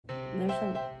There's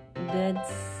some dead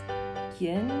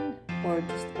skin or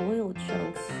just oil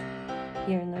chunks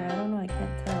here and there. I don't know, I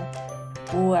can't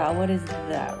tell. Wow, what is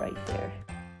that right there?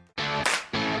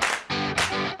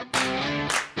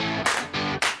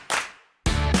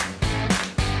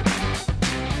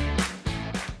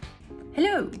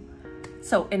 Hello!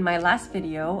 So in my last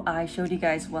video, I showed you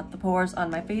guys what the pores on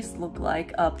my face look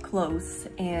like up close,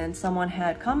 and someone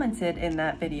had commented in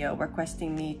that video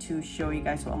requesting me to show you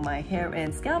guys what my hair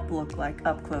and scalp look like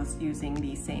up close using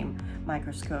the same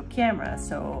microscope camera.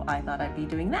 So I thought I'd be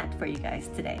doing that for you guys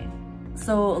today.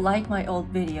 So like my old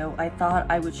video, I thought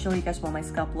I would show you guys what my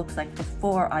scalp looks like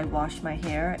before I wash my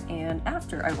hair and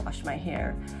after I wash my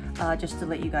hair. Just to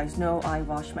let you guys know, I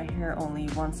wash my hair only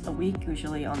once a week,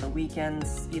 usually on the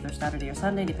weekends, either Saturday or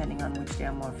Sunday, depending on which day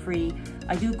I'm more free.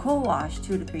 I do co-wash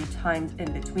 2 to 3 times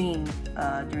in between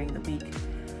during the week,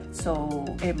 so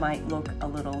it might look a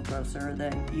little grosser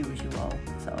than usual.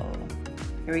 So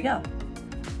here we go.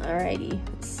 Alrighty,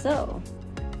 so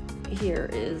here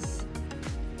is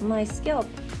my scalp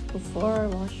before I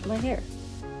wash my hair.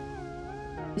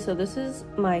 So this is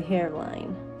my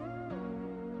hairline.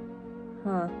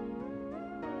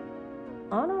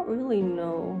 I don't really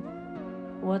know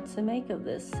what to make of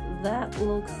this. That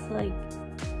looks like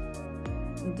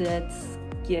dead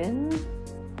skin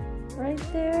right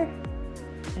there.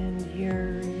 And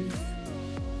here is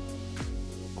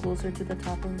closer to the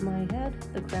top of my head,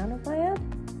 the crown of my head.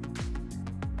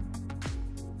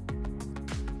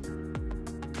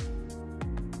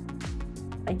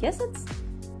 I guess it's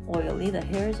oily. The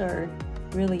hairs are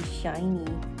really shiny.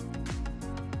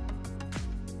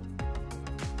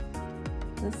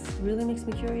 This really makes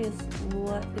me curious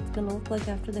what it's gonna look like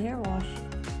after the hair wash.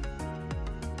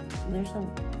 There's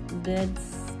some dead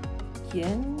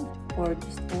skin or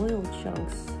just oil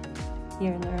chunks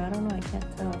here and there. I don't know, I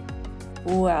can't tell.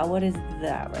 Wow, what is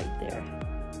that right there?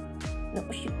 No,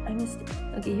 shoot, I missed it.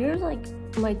 Okay, here's like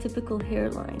my typical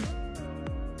hairline.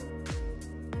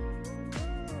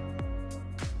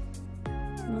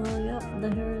 Oh, yep, the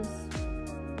hair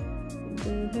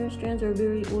strands are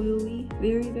very oily,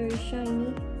 very, very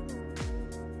shiny.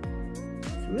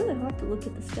 It's really hard to look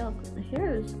at the scalp because the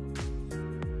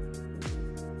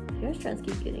hair strands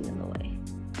keep getting in the way.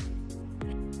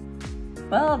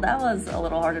 Well, that was a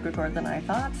little harder to record than I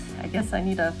thought. I guess I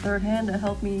need a third hand to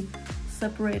help me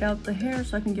separate out the hair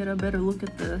so I can get a better look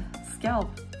at the scalp,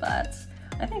 but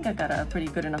I think I got a pretty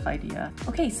good enough idea.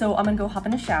 Okay, so I'm gonna go hop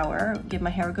in the shower, give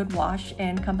my hair a good wash,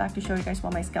 and come back to show you guys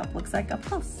what my scalp looks like up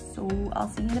close. So I'll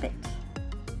see you in a bit.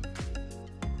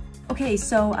 Okay,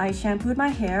 so I shampooed my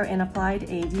hair and applied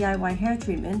a DIY hair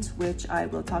treatment, which I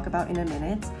will talk about in a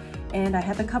minute. And I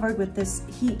have it covered with this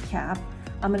heat cap.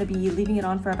 I'm gonna be leaving it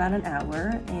on for about an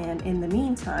hour. And in the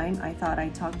meantime, I thought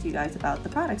I'd talk to you guys about the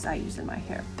products I use in my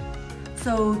hair.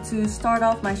 So to start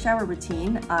off my shower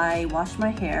routine, I wash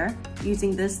my hair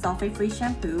using this sulfate-free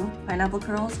shampoo, Pineapple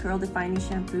Curls Curl Defining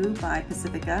Shampoo by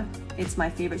Pacifica. It's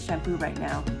my favorite shampoo right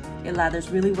now. It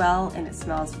lathers really well and it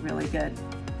smells really good.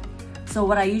 So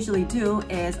what I usually do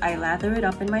is I lather it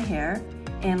up in my hair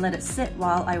and let it sit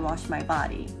while I wash my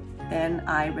body. Then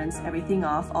I rinse everything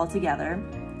off all together.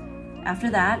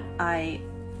 After that, I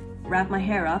wrap my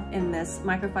hair up in this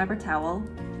microfiber towel.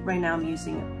 Right now I'm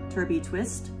using Turbie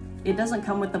Twist. It doesn't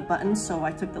come with the button, so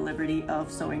I took the liberty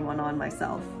of sewing one on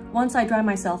myself. Once I dry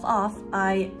myself off,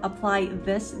 I apply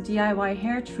this DIY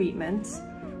hair treatment,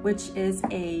 which is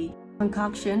a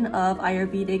concoction of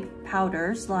Ayurvedic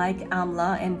powders like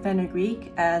Amla and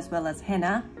fenugreek, as well as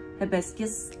henna,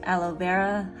 hibiscus, aloe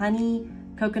vera, honey,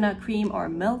 coconut cream or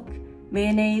milk,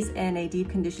 mayonnaise, and a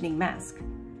deep conditioning mask.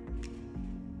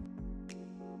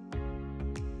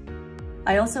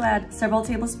 I also add several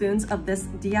tablespoons of this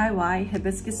DIY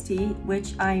hibiscus tea,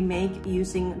 which I make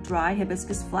using dry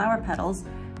hibiscus flower petals,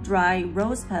 dry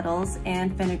rose petals,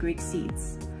 and fenugreek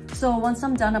seeds. So once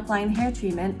I'm done applying hair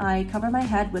treatment, I cover my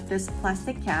head with this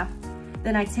plastic cap.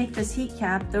 Then I take this heat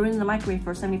cap, throw it in the microwave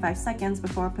for 75 seconds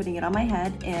before putting it on my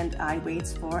head, and I wait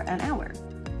for an hour.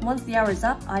 Once the hour is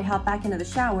up, I hop back into the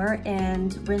shower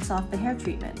and rinse off the hair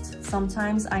treatment.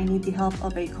 Sometimes I need the help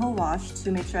of a co-wash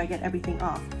to make sure I get everything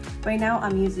off. Right now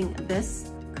I'm using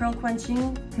this Curl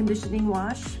Quenching Conditioning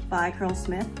Wash by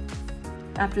Curlsmith.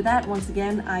 After that, once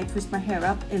again, I twist my hair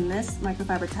up in this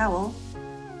microfiber towel.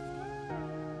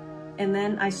 And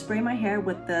then I spray my hair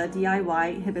with the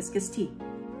DIY hibiscus tea.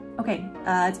 Okay,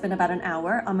 it's been about an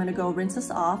hour. I'm gonna go rinse this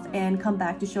off and come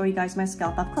back to show you guys my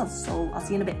scalp up close. So I'll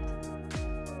see you in a bit.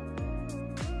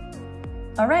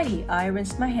 Alrighty, I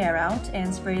rinsed my hair out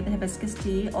and sprayed the hibiscus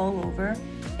tea all over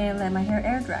and let my hair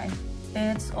air dry.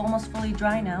 It's almost fully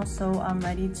dry now, so I'm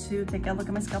ready to take a look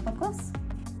at my scalp up close.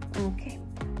 Okay,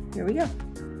 here we go.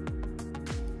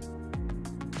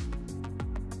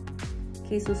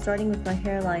 Okay, so starting with my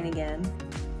hairline again.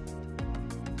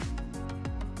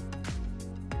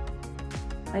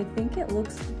 I think it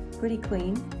looks pretty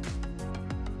clean.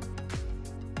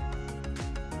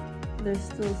 There's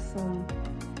still some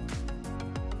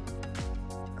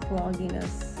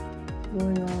clogginess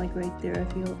going on, like right there.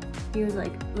 I feel here's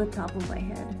like the top of my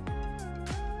head.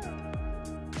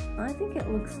 I think it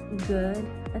looks good.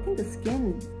 I think the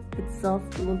skin itself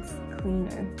looks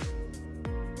cleaner.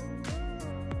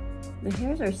 The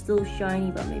hairs are still shiny,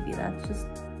 but maybe that's just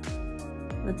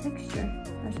the texture.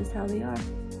 That's just how they are.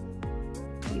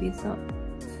 Maybe it's not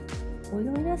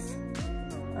oiliness?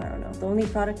 I don't know. The only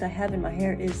product I have in my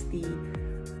hair is the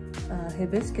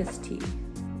hibiscus tea.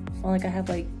 It's not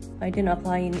like I didn't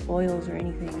apply any oils or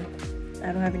anything.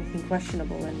 I don't have anything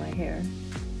questionable in my hair.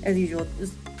 As usual,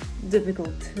 it's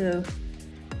difficult to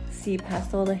see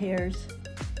past all the hairs.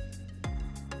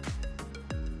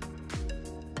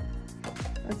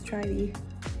 Let's try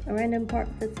a random part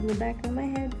that's in the back of my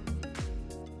head.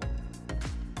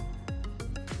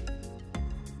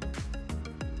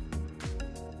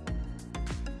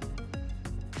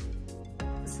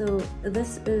 So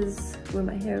this is where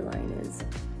my hairline is.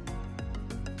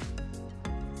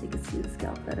 So you can see the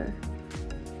scalp better.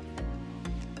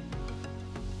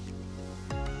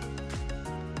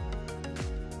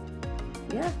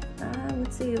 Yeah, I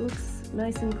would say it looks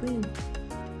nice and clean.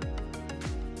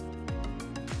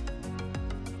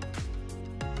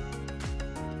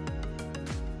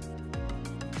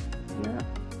 Yeah.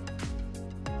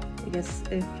 I guess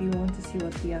if you want to see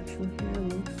what the actual hair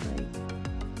looks like.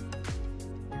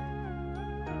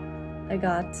 I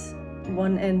got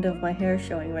one end of my hair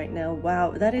showing right now.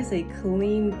 Wow, that is a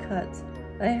clean cut.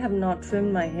 I have not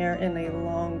trimmed my hair in a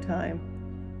long time.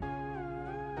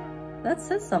 That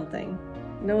says something.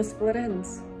 No split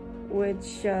ends,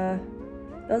 which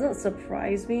doesn't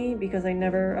surprise me because I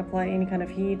never apply any kind of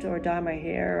heat or dye my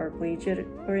hair or bleach it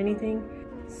or anything.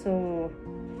 So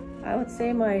I would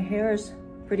say my hair is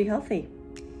pretty healthy.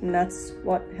 And that's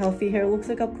what healthy hair looks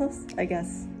like up close, I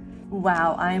guess.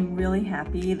 Wow, I'm really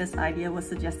happy this idea was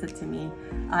suggested to me.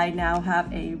 I now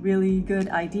have a really good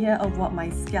idea of what my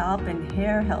scalp and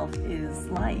hair health is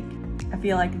like. I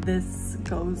feel like this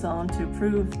goes on to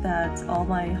prove that all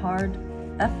my hard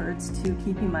efforts to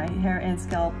keeping my hair and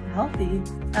scalp healthy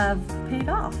have paid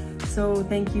off. So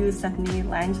thank you, Stephanie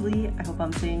Langley, I hope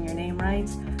I'm saying your name right,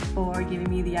 for giving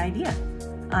me the idea.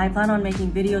 I plan on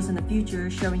making videos in the future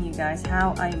showing you guys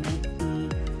how I make the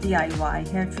DIY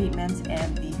hair treatment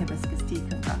and the hibiscus tea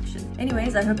concoction.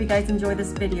 Anyways, I hope you guys enjoyed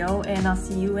this video and I'll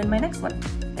see you in my next one.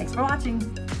 Thanks for watching.